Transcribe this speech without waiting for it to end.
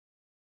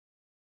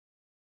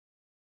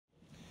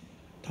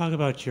talk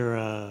about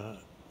your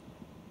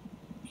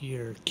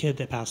kid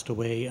that passed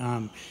away.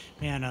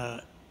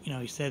 Man,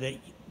 you said that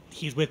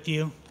he's with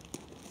you.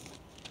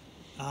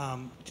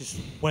 Just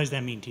what does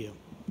that mean to you?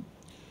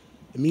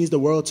 It means the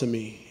world to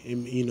me.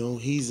 And,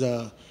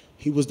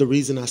 he was the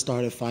reason I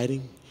started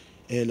fighting,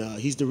 and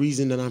he's the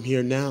reason that I'm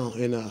here now.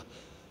 And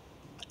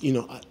you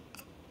know, I,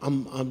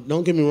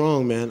 don't get me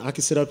wrong, man. I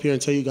can sit up here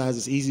and tell you guys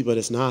it's easy, but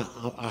it's not.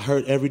 I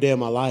hurt every day of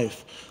my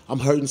life. I'm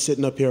hurting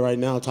sitting up here right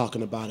now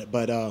talking about it.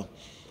 But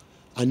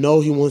I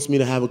know he wants me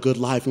to have a good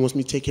life. He wants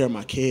me to take care of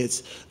my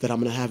kids that I'm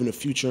going to have in the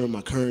future and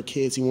my current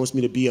kids. He wants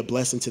me to be a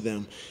blessing to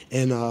them.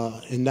 And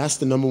that's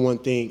the number one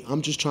thing.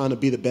 I'm just trying to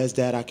be the best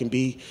dad I can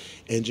be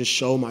and just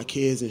show my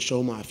kids and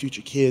show my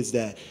future kids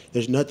that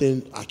there's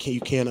nothing you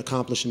can't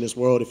accomplish in this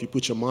world if you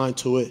put your mind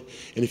to it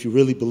and if you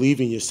really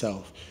believe in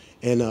yourself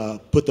and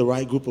put the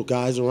right group of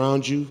guys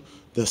around you.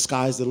 The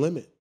sky's the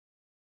limit.